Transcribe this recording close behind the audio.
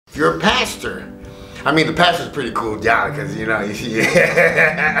If you're a pastor, I mean, the pastor's pretty cool job because, you know, I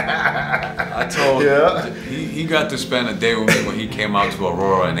told he got to spend a day with me when he came out to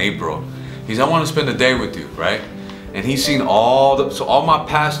Aurora in April. He said, I want to spend a day with you, right? And he's seen all my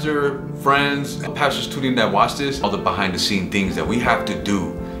pastor friends, pastor student that watch this, all the behind the scene things that we have to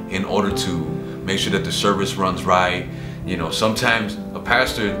do in order to make sure that the service runs right. You know, sometimes a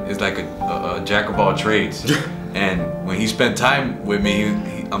pastor is like a jack of all trades. And when he spent time with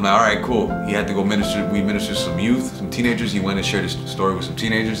me, I'm like, all right, cool. He had to go minister. We ministered some youth, some teenagers. He went and shared his story with some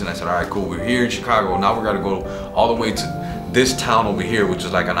teenagers. And I said, all right, cool. We're here in Chicago. Now we're going to go all the way to this town over here, which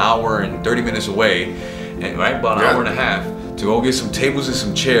is like an hour and 30 minutes away, and right, about an hour and a half, to go get some tables and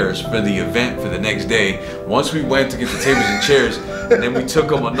some chairs for the event for the next day. Once we went to get the tables and chairs, and then we took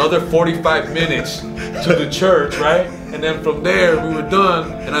them another 45 minutes to the church, right? And then from there, we were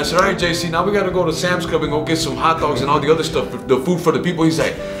done. And I said, all right, JC, now we got to go to Sam's Club and go get some hot dogs and all the other stuff, the food for the people. He's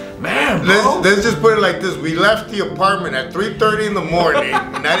like, man, bro. Let's just put it like this. We left the apartment at 3:30 in the morning,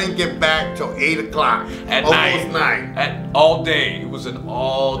 and I didn't get back till 8 o'clock. At almost 9. All day. It was an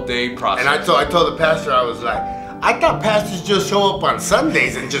all-day process. And I told the pastor, I was like, I thought pastors just show up on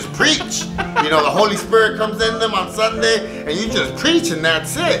Sundays and just preach. You know, the Holy Spirit comes in them on Sunday and you just preach and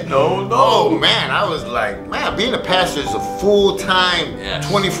that's it. No. Oh man, I was like, man, being a pastor is a full-time,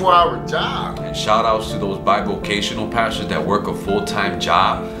 24-hour job. And shout outs to those bivocational pastors that work a full-time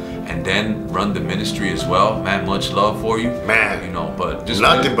job and then run the ministry as well. Man, much love for you. Man, you know, but just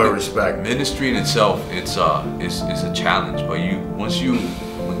nothing but respect. Ministry in itself, it's a challenge. But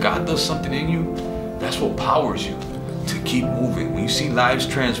when God does something in you, that's what powers you to keep moving. When you see lives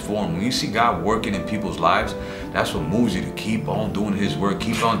transform, when you see God working in people's lives, that's what moves you to keep on doing His work,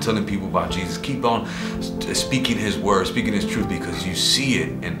 keep on telling people about Jesus, keep on speaking His word, speaking His truth, because you see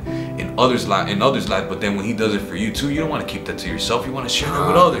it in others' life. But then when He does it for you too, you don't want to keep that to yourself. You want to share it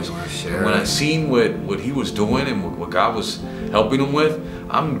with others. When I seen what He was doing and what God was helping him with,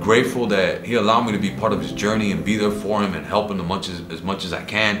 I'm grateful that He allowed me to be part of His journey and be there for him and help him as much as I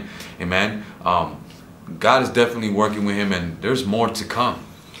can. Amen. God is definitely working with him, and there's more to come.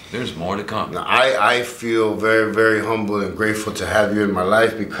 There's more to come. Now, I feel very, very humble and grateful to have you in my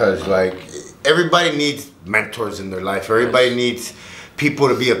life because, like, everybody needs mentors in their life. Everybody needs people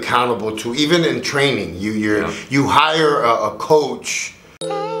to be accountable to. Even in training, you hire a coach.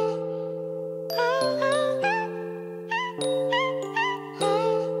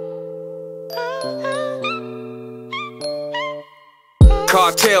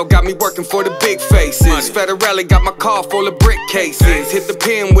 Cartel got me working for the big faces. Federale got my car full of brick cases. Hit the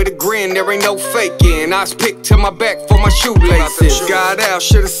pen with a grin, there ain't no faking. I was picked to my back for my shoelaces. Got out,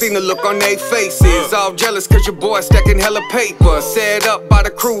 should've seen the look on they faces. All jealous cause your boy stacking hella paper. Set up by the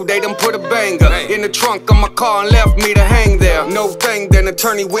crew, they done put a banger in the trunk of my car and left me to hang there. No thing, then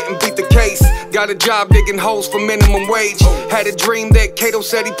attorney went and beat the case. Got a job digging holes for minimum wage. Had a dream that Kato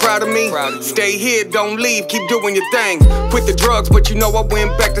said he proud of me. Stay here, don't leave, keep doing your thing. Quit the drugs, but you know I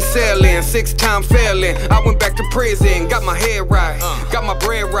went back to selling, 6-time failing. I went back to prison, got my head right, got my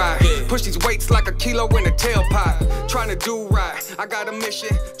bread right. Push these weights like a kilo in a tailpipe. Trying to do right, I got a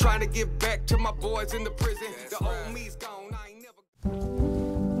mission. Trying to give back to my boys in the prison. The old me's gone, I ain't never.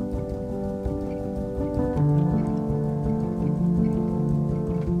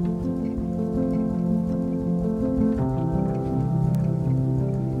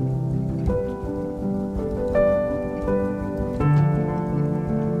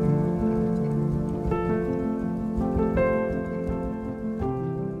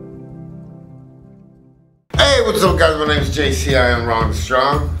 Hey, what's up guys, my name is JC, I am Ron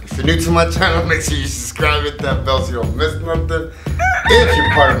Strong. If you're new to my channel, make sure you subscribe, hit that bell so you don't miss nothing. If you're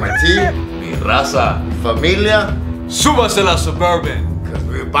part of my team, mi raza, familia, súbase la Suburban. Cause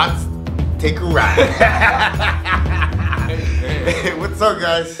we're about to take a ride. Hey, what's up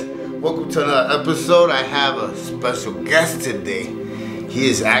guys? Welcome to another episode. I have a special guest today. He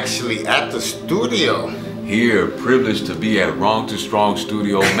is actually at the studio. Here, privileged to be at Wrong to Strong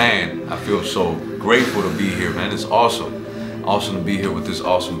Studio. Man, I feel so grateful to be here, man. It's awesome. Awesome to be here with this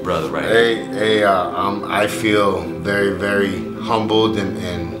awesome brother right here. I feel very, very humbled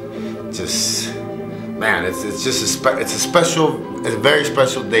and just, man, it's just a very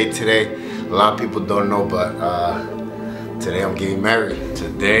special day today. A lot of people don't know, but today I'm getting married.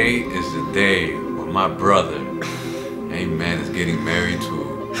 Today is the day when my brother, amen, is getting married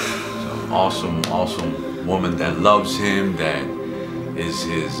to an awesome woman that loves him, that is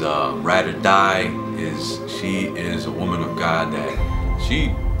his ride or die. She is a woman of God that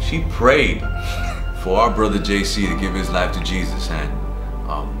she prayed for our brother JC to give his life to Jesus, and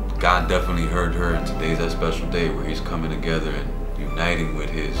God definitely heard her, and today's that special day where he's coming together and reuniting with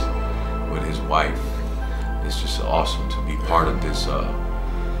his wife. It's just awesome to be part of this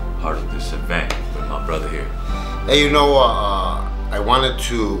event with my brother here. Hey, I wanted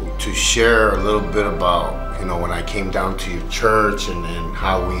to share a little bit about, when I came down to your church and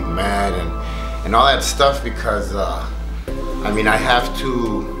how we met and all that stuff, because I have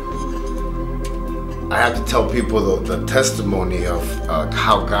to tell people the testimony of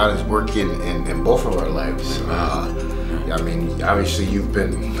how God is working in both of our lives. Obviously you've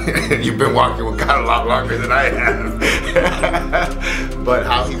been walking with God a lot longer than I have. But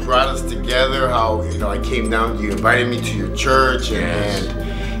how He brought us together, how I came down, you invited me to your church, and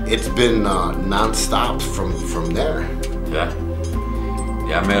it's been non-stop from there.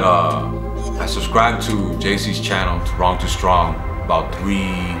 I subscribed to JC's channel, Wrong Too Strong, about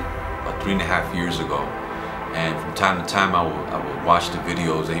 3.5 years ago, and from time to time I would watch the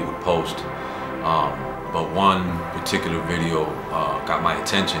videos that he would post. But one particular video got my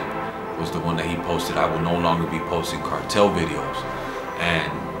attention, was the one that he posted. I will no longer be posting cartel videos, and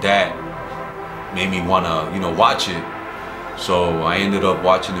that made me want to watch it. So I ended up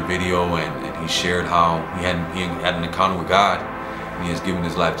watching the video, and he shared how he had an encounter with God, and he has given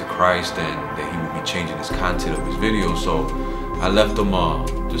his life to Christ, and that he would be changing his content of his videos. So I left him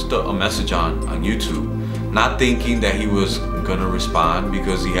just a message on YouTube, not thinking that he was gonna respond,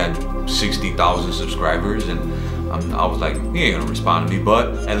 because he had 60,000 subscribers, and I was like, he ain't gonna respond to me,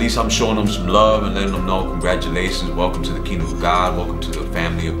 but at least I'm showing him some love and letting him know, congratulations, welcome to the kingdom of God, welcome to the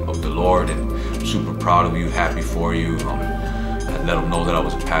family of the Lord, and I'm super proud of you, happy for you. I let him know that I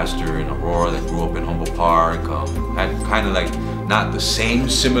was a pastor in Aurora that grew up in Humboldt Park. Had kind of like not the same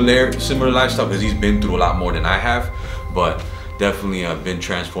similar lifestyle, because he's been through a lot more than I have, but definitely I've been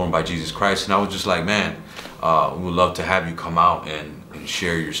transformed by Jesus Christ. And I was just like, man, we would love to have you come out and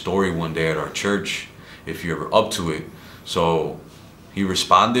share your story one day at our church if you're ever up to it. So he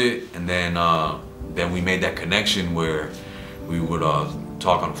responded, and then we made that connection where we would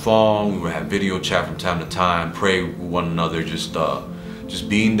talk on the phone, we would have video chat from time to time, pray with one another, just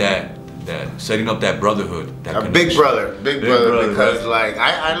being that setting up that brotherhood, that a big brother, because right? Like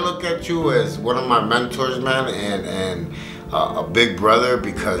I look at you as one of my mentors, man, and a big brother,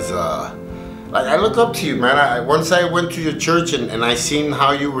 because like I look up to you, man. Once I went to your church and I seen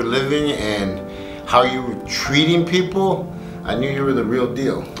how you were living and how you were treating people, I knew you were the real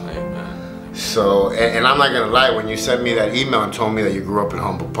deal. Amen. So, and I'm not gonna lie, when you sent me that email and told me that you grew up in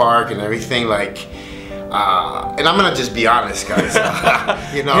Humboldt Park and everything, like, and I'm gonna just be honest, guys.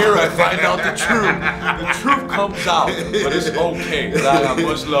 Here I find out the truth. The truth comes out, but it's okay. I got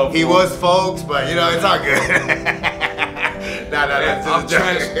much love. He was, folks, but it's all good. I'm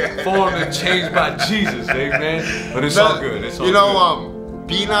transformed and changed by Jesus, amen. But it's all good. It's all good.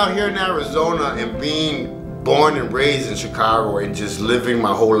 Being out here in Arizona and being born and raised in Chicago and just living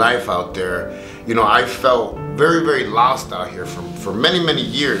my whole life out there, I felt very, very lost out here for many, many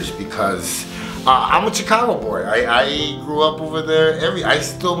years, because I'm a Chicago boy. I grew up over there. I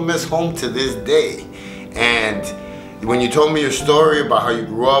still miss home to this day. And when you told me your story about how you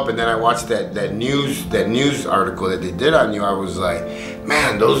grew up, and then I watched that news article that they did on you, I was like,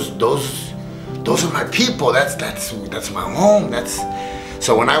 man, those are my people. That's my home.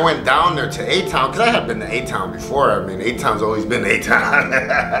 So when I went down there to A-Town, because I had been to A-Town before. I mean, A-Town's always been A-Town.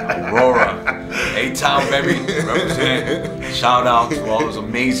 Aurora, A-Town, baby, represent. Shout out to all those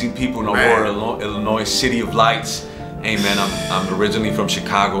amazing people in Aurora, Illinois, City of Lights. Hey man, I'm originally from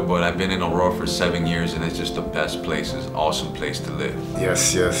Chicago, but I've been in Aurora for 7 years, and it's just the best place. It's an awesome place to live.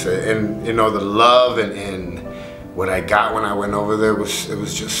 Yes, and the love and what I got when I went over there was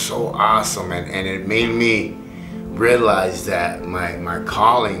just so awesome, and it made me realize that my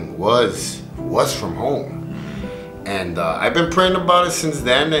calling was from home. And I've been praying about it since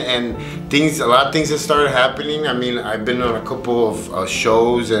then, and a lot of things have started happening. I mean, I've been on a couple of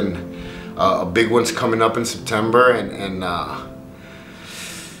shows, and a big one's coming up in September, and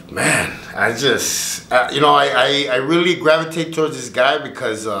man, I just I really gravitate towards this guy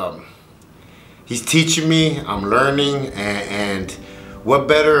because he's teaching me, I'm learning, and what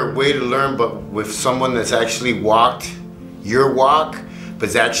better way to learn but with someone that's actually walked your walk, but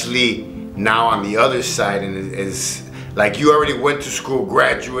is actually now on the other side, and is like, you already went to school,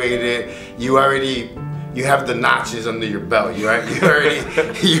 graduated, you have the notches under your belt. You already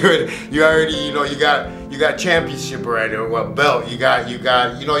you got championship already, or what belt you got.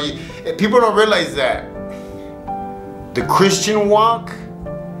 People don't realize that the Christian walk,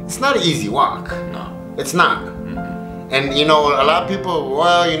 it's not an easy walk. No, it's not. Mm-hmm. And a lot of people,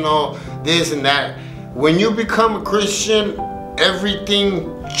 well, this and that. When you become a Christian, everything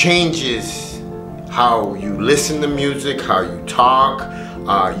changes how you listen to music, how you talk,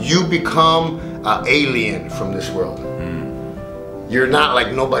 you become an alien from this world. You're not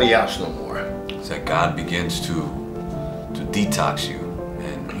like nobody else no more. It's like God begins to detox you,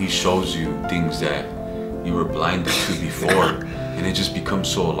 and He shows you things that you were blinded to before, and it just becomes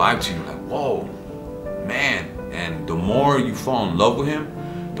so alive to you. Like, whoa, man. And the more you fall in love with Him,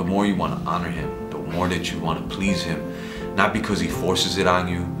 the more you want to honor Him, the more that you want to please Him. Not because He forces it on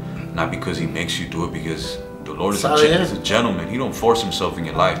you, not because He makes you do it, because the Lord is a gentleman. He don't force Himself in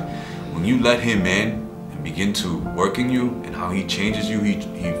your life. When you let Him in and begin to work in you, and how He changes you, He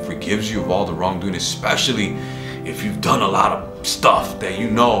forgives you of all the wrongdoing, especially if you've done a lot of stuff that you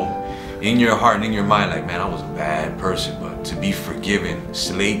know in your heart and in your mind, like, man, I was a bad person, but to be forgiven,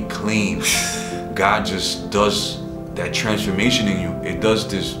 slate clean, God just does that transformation in you. It does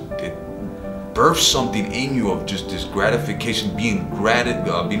this, it births something in you of just this gratification, being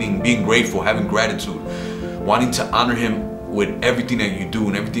grateful, having gratitude, wanting to honor Him with everything that you do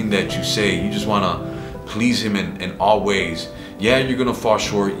and everything that you say. You just want to please Him in all ways. Yeah, you're gonna fall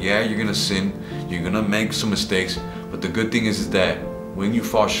short. Yeah, you're gonna sin. You're gonna make some mistakes. But the good thing is that when you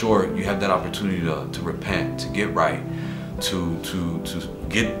fall short, you have that opportunity to repent, to get right, to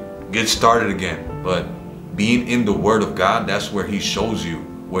get started again. But being in the Word of God, that's where He shows you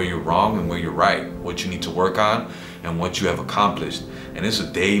where you're wrong and where you're right, what you need to work on and what you have accomplished. And it's a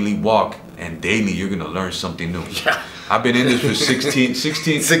daily walk, and daily you're gonna learn something new. Yeah. I've been in this for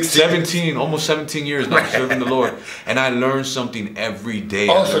 17, almost 17 years now, serving the Lord, and I learn something every day.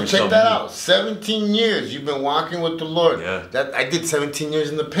 Oh, so check that out. 17 years you've been walking with the Lord. Yeah. That I did 17 years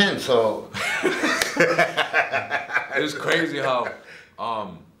in the pen, so it's crazy how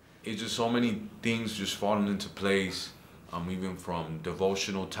it's just so many things just falling into place. Even from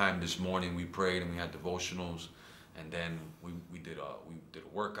devotional time this morning, we prayed and we had devotionals, and then we did a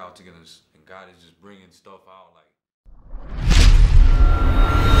workout together, and God is just bringing stuff out like.